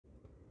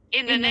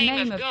In the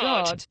name of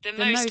God, the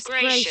most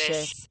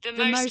gracious, the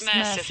most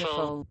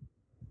merciful.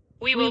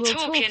 We will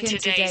talk in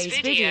today's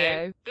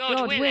video,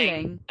 God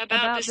willing,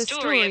 about the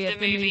story of the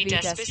movie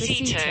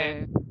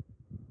Despacito.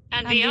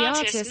 And the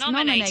artist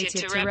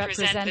nominated to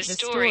represent the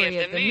story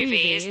of the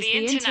movie is the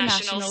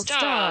international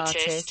star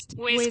artist,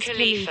 Wiz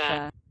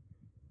Khalifa.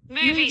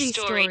 Movie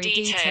story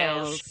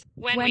details.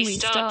 When we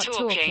start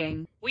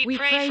talking, we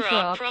pray for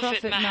our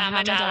Prophet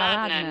Muhammad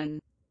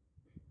al-Adnan.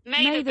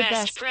 May the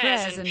best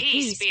prayers and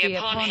peace be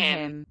upon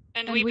him.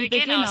 And we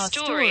begin our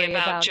story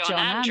about John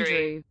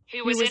Andrew,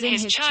 who was in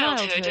his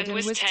childhood and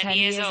was 10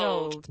 years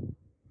old.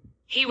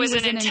 He was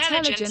an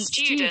intelligent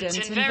student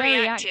and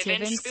very active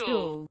in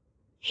school.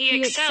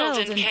 He excelled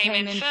and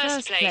came in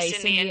first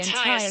place in the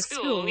entire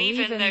school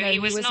even though he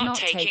was not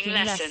taking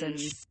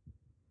lessons.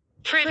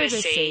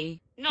 Privacy.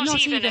 Not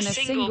even a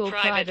single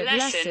private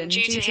lesson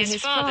due to his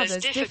father's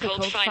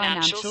difficult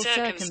financial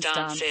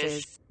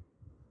circumstances.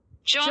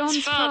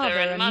 John's father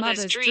and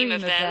mother's dream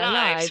of their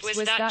lives was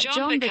that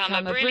John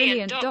become a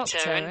brilliant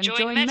doctor and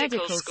join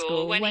medical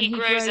school when he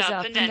grows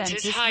up and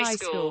enters high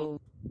school.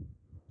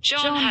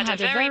 John had a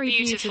very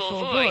beautiful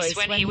voice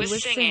when he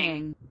was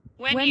singing.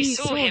 When you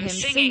saw him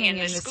singing in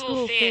the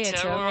school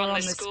theatre or on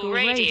the school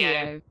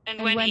radio,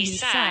 and when he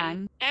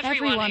sang,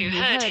 everyone who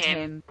heard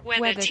him,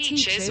 whether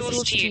teachers or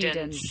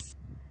students,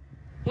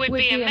 would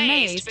be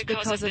amazed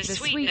because of the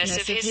sweetness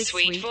of his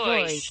sweet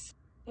voice.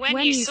 When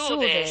you saw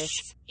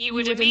this, you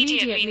would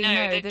immediately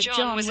know that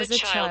John was a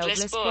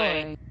childless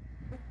boy.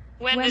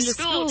 When the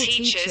school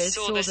teachers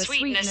saw the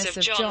sweetness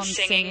of John's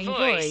singing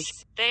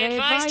voice, they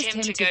advised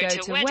him to go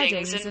to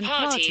weddings and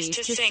parties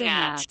to sing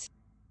at.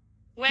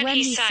 When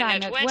he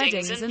sang at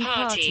weddings and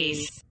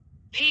parties,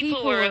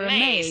 people were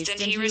amazed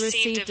and he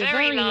received a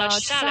very large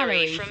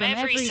salary from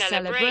every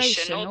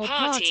celebration or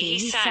party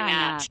he sang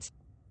at.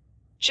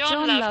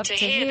 John loved to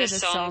hear the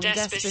song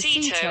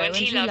Despacito and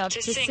he loved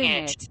to sing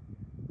it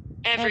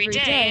every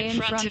day in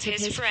front of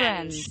his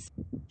friends.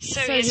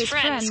 So his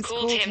friends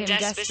called him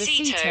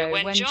Despacito.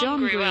 When John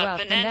grew up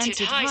and entered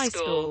high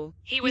school,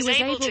 he was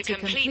able to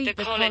complete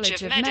the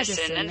College of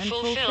Medicine and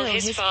fulfill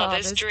his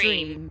father's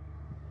dream.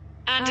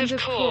 And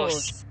of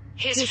course,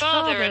 his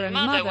father and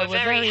mother were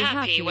very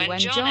happy when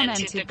John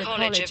entered the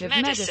College of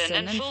Medicine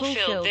and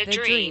fulfilled their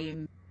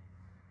dream.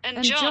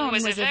 And John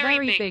was a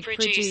very big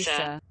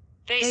producer.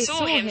 They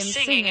saw him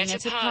singing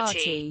at a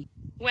party.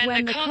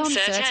 When the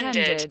concert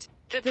ended,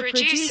 the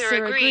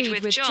producer agreed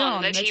with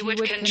John that he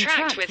would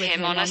contract with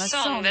him on a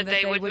song that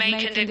they would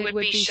make and it would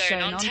be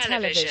shown on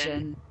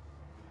television.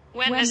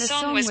 When the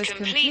song was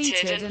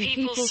completed and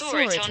people saw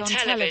it on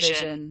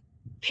television,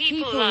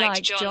 people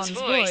liked John's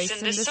voice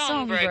and the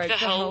song broke the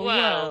whole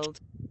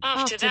world.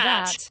 After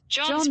that,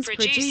 John's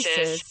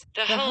producers,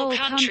 the whole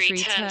country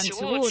turned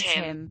towards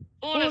him.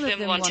 All of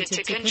them wanted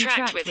to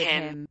contract with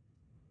him.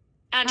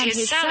 And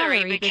his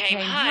salary became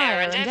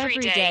higher and every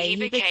day he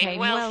became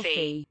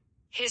wealthy.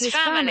 His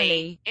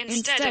family,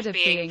 instead of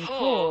being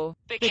poor,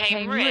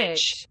 became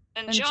rich,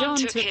 and John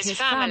took his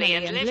family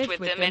and lived with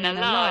them in a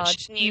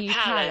large, new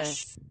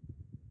palace.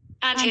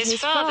 And his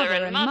father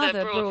and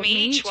mother brought me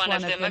each one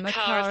of them a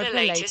car of the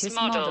latest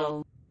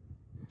model.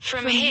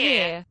 From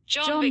here,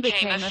 John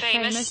became a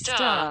famous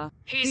star,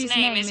 whose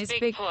name is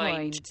Big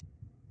Point.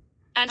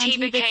 And he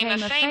became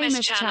a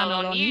famous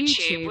channel on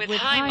YouTube with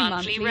high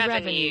monthly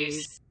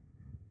revenues.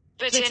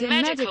 But in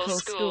medical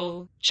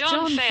school,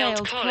 John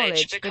failed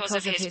college because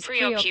of his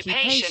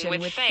preoccupation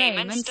with fame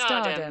and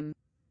stardom.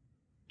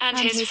 And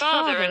his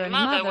father and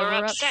mother were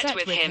upset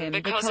with him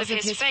because of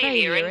his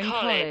failure in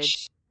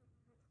college.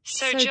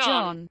 So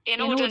John,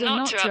 in order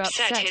not to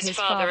upset his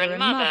father and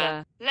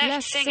mother,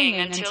 left singing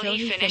until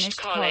he finished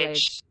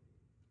college.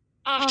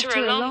 After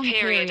a long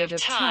period of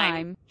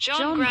time,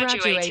 John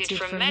graduated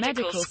from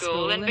medical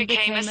school and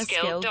became a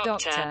skilled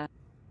doctor.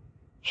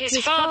 His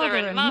father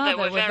and mother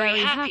were very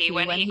happy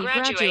when he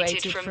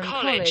graduated from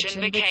college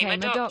and became a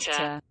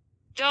doctor.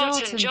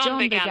 Dot and John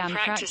began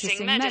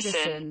practicing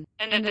medicine,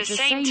 and at the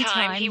same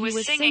time he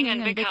was singing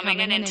and becoming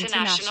an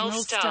international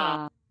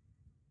star.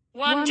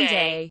 One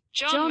day,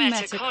 John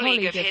met a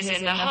colleague of his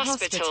in the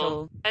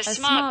hospital, a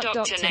smart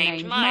doctor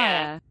named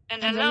Maya,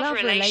 and a love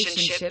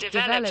relationship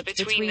developed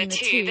between the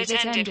two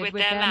that ended with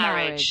their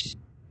marriage.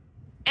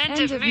 End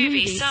of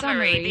movie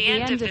summary. The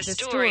end of the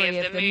story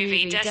of the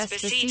movie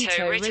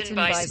Despacito, written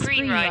by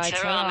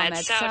screenwriter Ahmed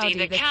Saudi.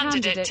 The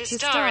candidate to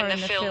star in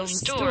the film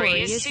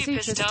story is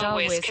superstar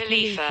Wiz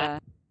Khalifa.